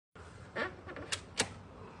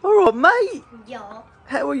all right, mate? Yeah.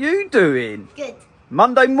 How are you doing? Good.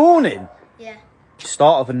 Monday morning? Yeah.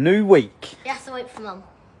 Start of a new week. You have to wait for Mum.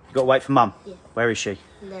 You got to wait for Mum? Yeah. Where is she?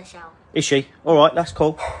 In the shower. Is she? All right, that's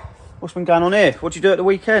cool. What's been going on here? What did you do at the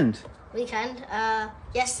weekend? Weekend.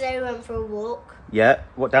 Yesterday we went for a walk. Yeah.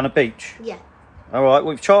 What, down the beach? Yeah. All right,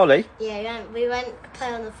 with Charlie? Yeah, we went to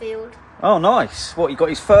play on the field. Oh, nice. What, you got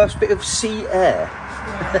his first bit of sea air?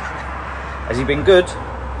 Yeah. Has he been good?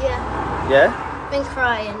 Yeah. Yeah? Been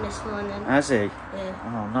crying this morning. Has he? Yeah.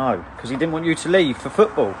 Oh, no. Because he didn't want you to leave for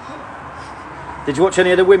football. Did you watch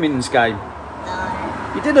any of the women's game?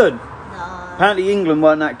 No. You didn't? No. Apparently England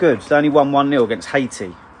weren't that good. They only won 1-0 against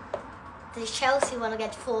Haiti. The Chelsea won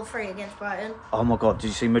against 4-3 against Brighton. Oh, my God. Did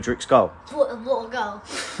you see Mudrik's goal? What a goal.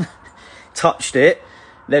 Touched it.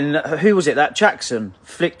 Then, who was it? That Jackson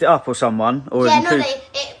flicked it up or someone? Or Yeah, no,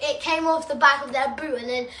 it came off the back of their boot and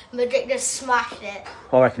then Madrid just smashed it.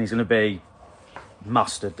 I reckon he's going to be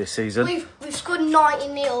mustard this season. We've scored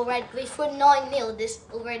 90-0 already. We've scored 9-0 this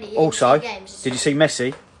already in Also, 2 games. did you see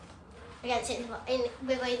Messi? Against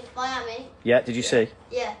with Miami. Yeah, did you see?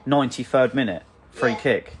 Yeah. 93rd minute, free Yeah.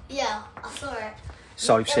 kick. Yeah, I saw it.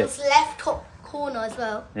 So It sick. was left top corner as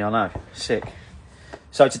well. Yeah, I know. Sick.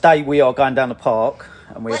 So today we are going down the park.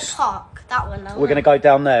 And Which park? That one though. we're going to go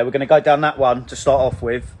down there. We're going to go down that one to start off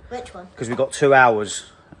with. Which one? Because we've got 2 hours.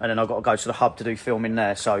 And then I've got to go to the hub to do filming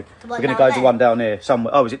there. So we're going to down go to there? one down here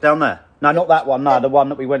somewhere. Oh, is it down there? No, not that one. No, the one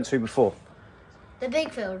that we went to before. The big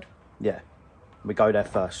field. Yeah. We go there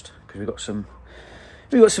first. Because we've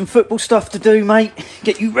got some football stuff to do, mate.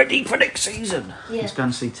 Get you ready for next season. Yeah. Let's go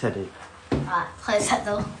and see Teddy. Alright, close that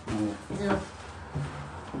door. Yeah.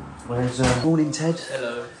 Where's morning, Ted?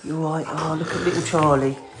 Hello. You alright? Oh, look at little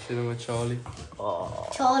Charlie. Chilling with Charlie. Oh,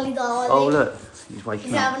 Charlie darling. oh look. He's waking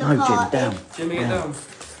He's up. having a No, Jim, party. down. Jimmy, get down.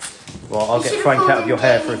 Well, I'll You get should've Frank called out of your him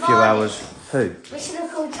hair for a Jamie few Vardy. hours. Who? We should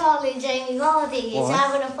have called Charlie Jamie Vardy. He's What?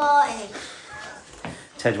 having a party.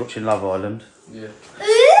 Ted's watching Love Island. Yeah.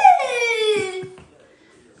 Ooh!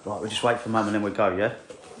 Right, we'll just wait for Mum and then we'll go, yeah?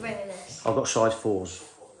 Bring this. I've got size 4s.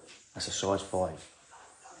 That's a size 5.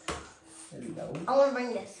 I want to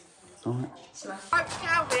bring this. Alright. Smash. Coach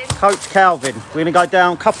Calvin, Coach Calvin. We're going to go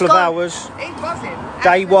down a couple of hours. he's buzzing.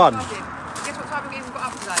 Day Absolutely one. buzzing. Guess what time we even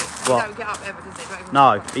got up today? What? He don't get up ever, does he? Don't even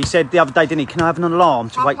No, he said the other day, didn't he? Can I have an alarm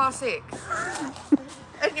to wake? 6:30.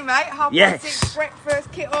 Isn't you, mate? Yes. 6:30,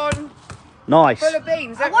 breakfast, kit on, Nice. full of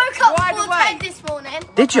beans. I woke up Wide before awake. 10 this morning.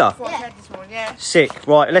 Did ya? Before 10 this morning, yeah. Sick.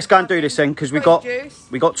 Right, let's go and do this then because we got Juice.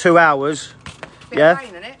 2 hours. Bit Yeah. of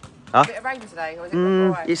rain, innit? Huh? Bit of rain today, or is it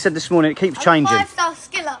alright? It said this morning it keeps changing. 5-star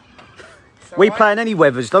skill up. It's We alright. play in any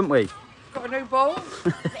weathers, don't we? Got a new ball.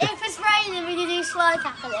 If it's raining, we can do slow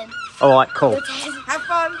tackling. All right, cool. Have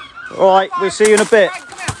fun. All right, we'll see you in a bit. Frank,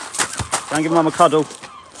 come here. Go and give Mum a cuddle.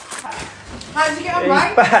 How did you get on, He's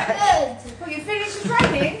mate? back. Good. Well, you finished the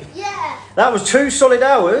training? Yeah. That was 2 solid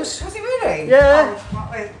hours. Was it really? Yeah. Oh,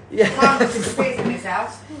 right, Yeah. Can't disappear in this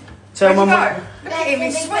house. Tell Where'd you Mum. go? Look at him,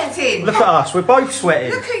 he's sweating. Look at us, we're both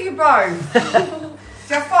sweating. Look at you both. Did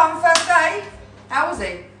you have fun first day? How was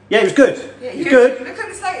it? Yeah, it was good. Yeah, It's good. Look at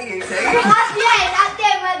the state of you two. At the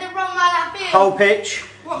end where the wrong man at field. Whole pitch.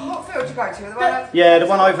 What field did you go to? The one that... Yeah, the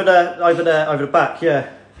one over the back. Yeah.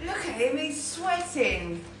 Look at him, he's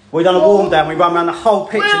sweating. We done a warm down. We run around the whole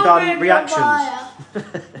pitch and We'll done win reactions. the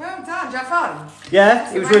Well done, did you have fun?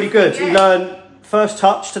 Yeah, it was really good. We learned first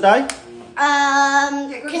touch today.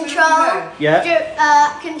 good Control.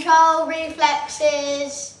 Yeah. Control,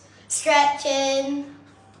 reflexes, stretching.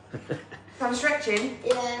 Some stretching.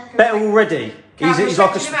 Yeah. Better already. He's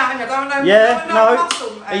like him out, innit? Don't know, yeah. don't know No,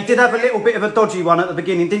 muscle, he did have a little bit of a dodgy one at the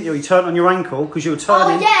beginning, didn't you? He turned on your ankle because you were Oh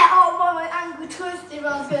turning. yeah. Oh my ankle twisted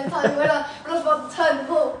when I was going to tell you when I was about to turn the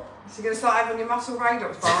ball. So you're going to start having your muscle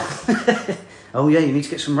Radox bars? Oh yeah, you need to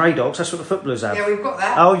get some Radox. That's what the footballers have. Yeah, we've got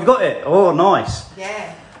that. Oh, you got it. Oh, nice.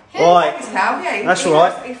 Yeah. Right. Thanks, Cal. Yeah, That's all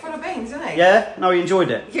right. He's full of beans, isn't he? Yeah. No, he enjoyed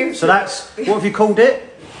it. You So too. that's what have you called it?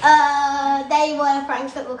 They were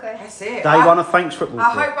Frank's football crew. That's it. Day one of Franks football.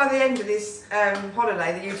 I Club. hope by the end of this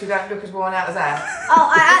holiday that you two don't look as worn out as that.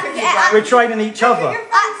 Oh, We're training each other.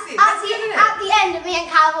 At the end, me and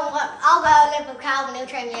Calvin, I'll go live with Calvin. He'll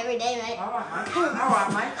train me every day, mate. Alright, mate.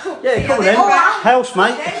 Alright, mate. Yeah, See cool you then. later. House,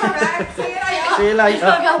 mate. Yeah, come back. See you later. See you later.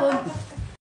 Calvin.